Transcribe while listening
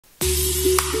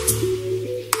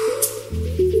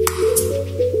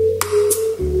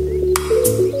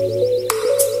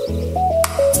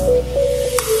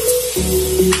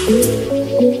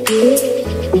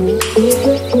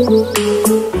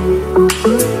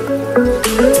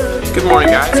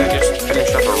guys, I just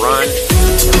finished up a run,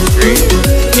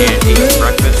 and ate some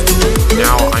breakfast.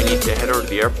 Now I need to head over to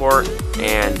the airport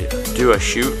and do a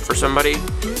shoot for somebody.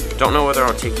 Don't know whether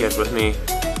I'll take you guys with me,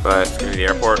 but it's gonna be the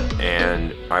airport,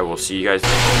 and I will see you guys.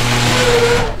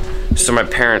 So my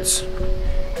parents,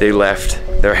 they left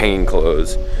their hanging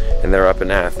clothes, and they're up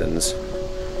in Athens.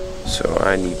 So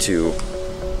I need to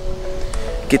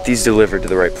get these delivered to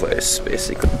the right place,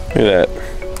 basically. Look at that.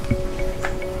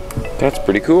 That's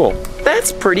pretty cool.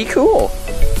 That's pretty cool.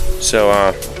 So,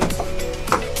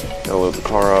 gotta load the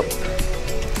car up.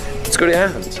 Let's go to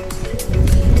Athens.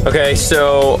 Okay,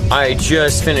 so I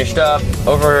just finished up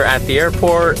over at the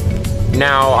airport.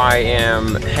 Now I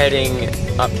am heading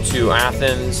up to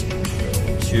Athens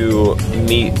to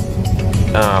meet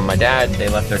my dad. They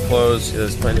left their clothes.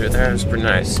 Those planes right there. It was pretty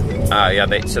nice. Yeah,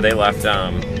 they left.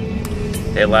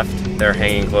 They left their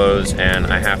hanging clothes, and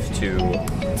I have to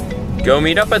go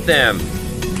meet up with them.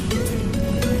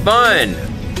 Fun.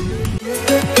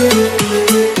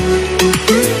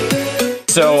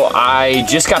 So I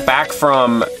just got back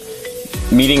from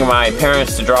meeting my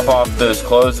parents to drop off those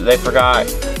clothes that they forgot,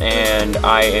 and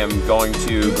I am going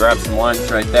to grab some lunch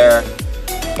right there.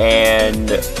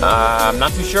 And I'm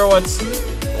not too sure what's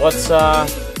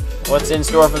in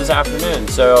store for this afternoon.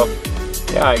 So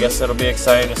yeah, I guess it'll be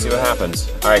exciting to see what happens.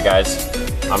 All right, guys,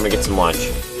 I'm gonna get some lunch.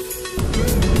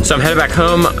 So I'm headed back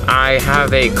home. I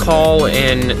have a call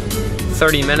in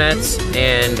 30 minutes,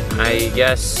 and I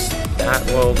guess that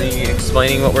will be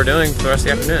explaining what we're doing for the rest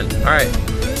of the afternoon. All right,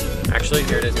 actually,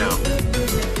 here it is now.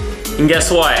 And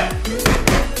guess what?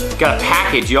 Got a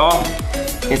package, y'all.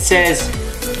 It says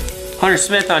Hunter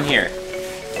Smith on here.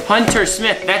 Hunter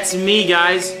Smith, that's me,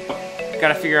 guys.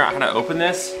 Gotta figure out how to open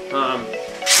this.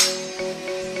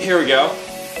 Here we go.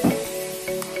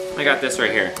 I got this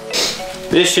right here.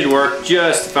 This should work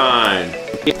just fine.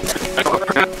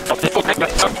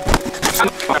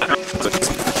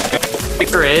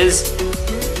 Here is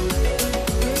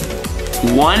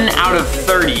 1 out of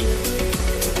 30.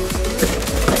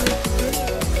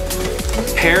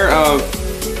 Pair of,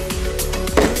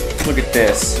 look at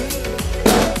this.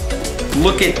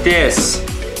 Look at this.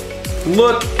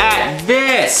 Look at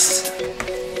this.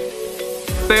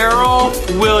 Pharrel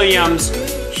Williams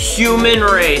Human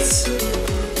Race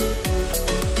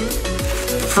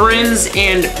Friends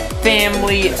and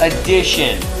Family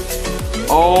Edition.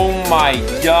 Oh my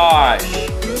gosh.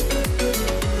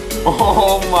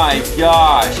 Oh my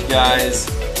gosh, guys.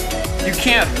 You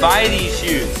can't buy these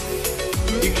shoes.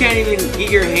 You can't even get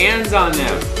your hands on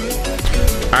them.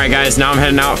 All right, guys, now I'm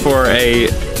heading out for a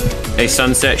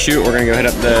sunset shoot. We're gonna go hit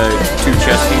up the 2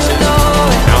 chess pieces.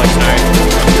 Alex and I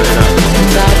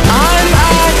I'm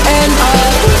at an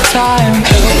all-time.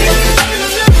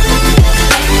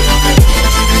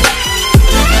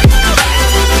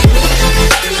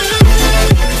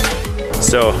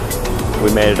 So, we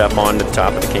made it up onto the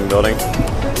top of the King building.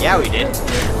 Yeah, we did.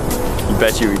 You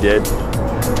bet you we did.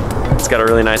 It's got a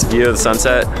really nice view of the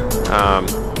sunset.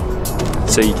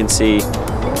 So you can see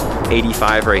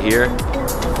 85 right here,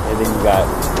 and then you got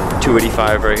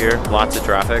 285 right here. Lots of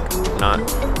traffic. Not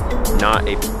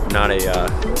a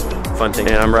fun thing.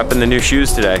 And I'm repping the new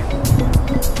shoes today.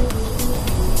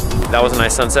 That was a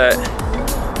nice sunset.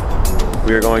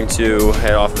 We are going to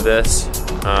head off of this.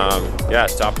 Yeah,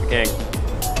 top of the King.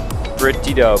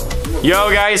 Pretty dope. Yo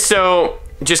guys, so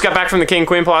just got back from the King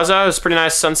Queen Plaza. It was a pretty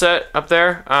nice sunset up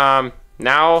there.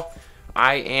 Now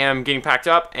I am getting packed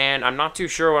up, and I'm not too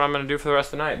sure what I'm gonna do for the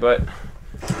rest of the night, but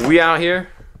we out here.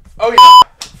 Oh yeah,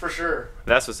 for sure.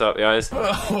 That's what's up, guys.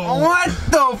 Oh. What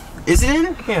the? Is it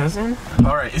in? Yeah, it's in.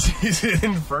 All right, is it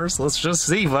in first? Let's just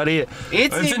see, buddy.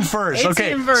 It's in first. It's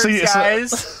okay. In first,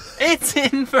 guys. It's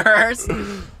in first.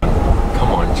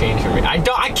 Come on, change for me. I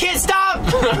can't stop!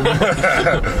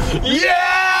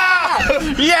 Yeah!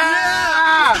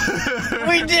 Yeah!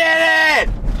 We did it!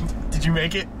 Did you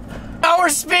make it? Oh, we're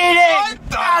speeding!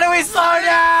 How do we slow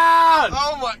down?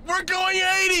 Oh my, we're going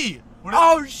 80!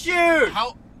 Oh shoot!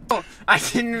 How? I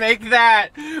didn't make that!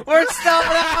 We're slowing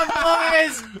down,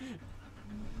 boys!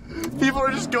 People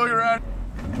are just going around.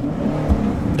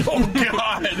 Oh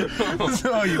god!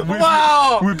 So you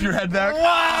whip your head back.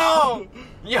 Wow!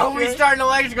 Yo, okay. We starting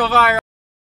electrical fire.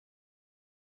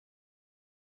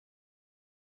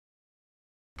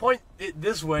 Point it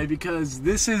this way because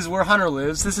this is where Hunter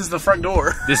lives. This is the front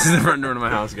door. This is the front door to my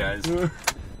house, guys.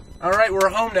 All right, we're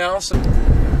home now. So.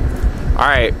 All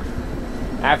right,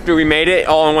 after we made it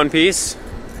all in one piece,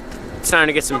 it's time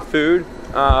to get some food.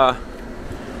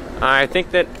 I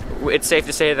think that it's safe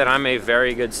to say that I'm a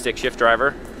very good stick shift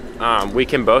driver. We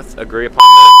can both agree upon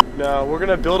that. No, we're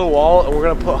gonna build a wall and we're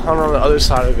gonna put Hunter on the other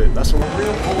side of it. That's what we're real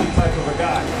old type of a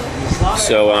guy.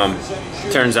 So,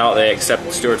 turns out they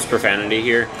accept Stuart's profanity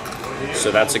here,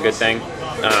 so that's a good thing.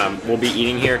 We'll be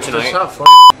eating here tonight. It's not funny.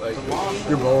 Like,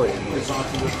 you're bullying.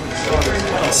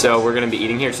 So we're gonna be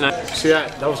eating here tonight. See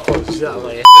that? That was close. See that?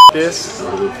 Like this,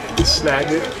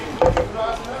 snagged it.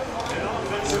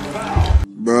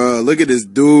 Bruh, look at this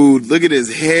dude. Look at his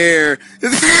hair.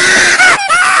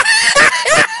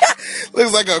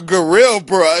 Looks like a gorilla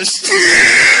brush.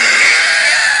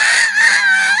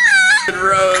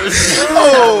 Rose.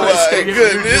 Oh my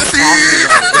goodness.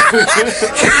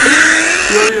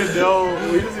 You don't even know.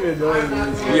 We just even know what it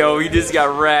is. Yo, he just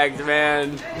got ragged,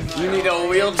 man. You need a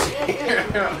wheelchair.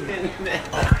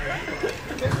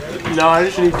 No, I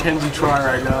just need Kenzie try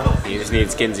right now. He just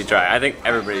needs Kinsey try. I think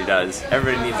everybody does.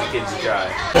 Everybody needs a Kinsey try.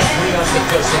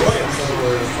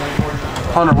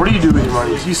 Hunter, what do you do with your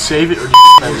money? Do you save it or do you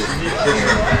spend it?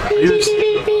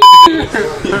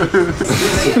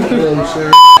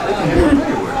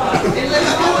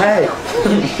 Hey.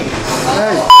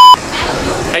 Hey.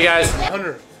 Hey guys.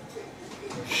 Hunter.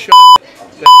 Shut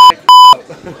the heck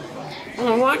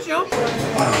up. Watch out. I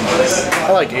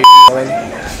like Abe.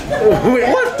 Wait,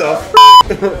 what the f?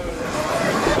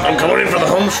 I'm going in for the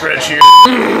home stretch here.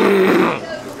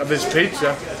 Of this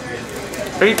pizza.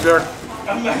 Pizza.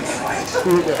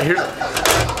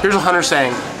 Here's what Hunter's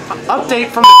saying. Update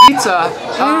from the pizza.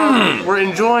 We're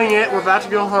enjoying it. We're about to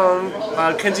go home.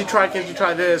 Kenzie try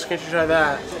this. Kenzie try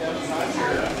that.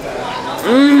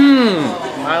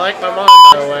 I like my mom,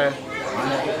 by the way.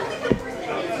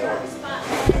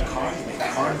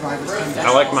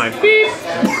 I like my beep.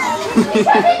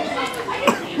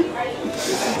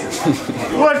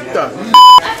 What the?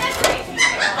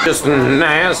 Just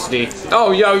nasty.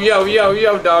 Oh, yo,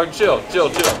 dog, chill.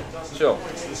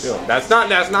 That's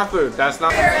not food. That's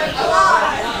not.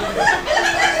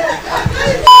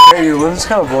 Hey, dude, Lynn's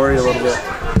kind of worried a little bit.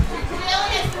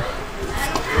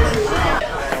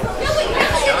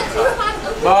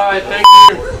 Bye, thank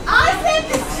you.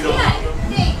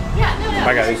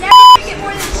 Bye, guys.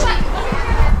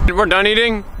 We're done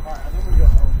eating.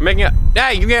 Making it.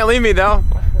 Hey, you can't leave me though.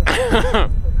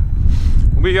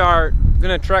 We are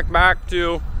gonna trek back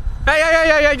to. Hey,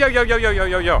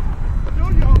 yo.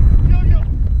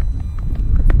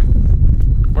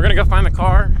 We're gonna go find the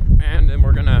car, and then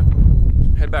we're gonna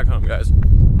head back home, guys.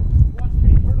 Watch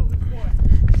me hurdle this boy.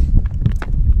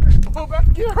 Oh, about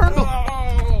to get hurdled.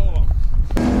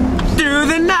 Through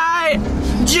the night,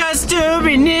 just to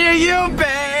be near you,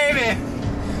 baby.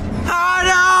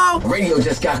 Oh no! Radio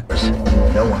just got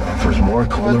no one offers more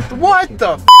cooler. What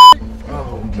the f?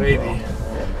 Oh, baby.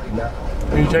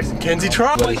 Are you texting Kenzie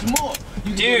Trump?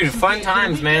 Dude, fun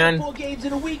times, man.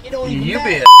 You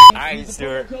be Alright,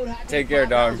 Stuart. Take care,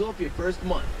 dog.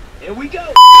 Here we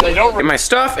go. Get my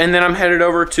stuff, and then I'm headed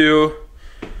over to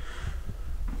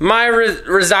my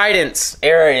residence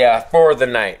area for the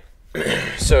night.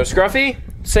 So, Scruffy,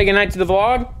 say goodnight to the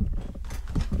vlog.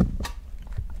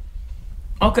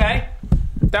 Okay.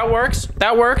 That works.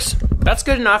 That's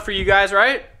good enough for you guys,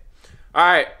 right?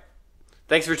 Alright.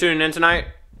 Thanks for tuning in tonight,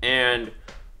 and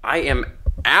I am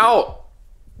out.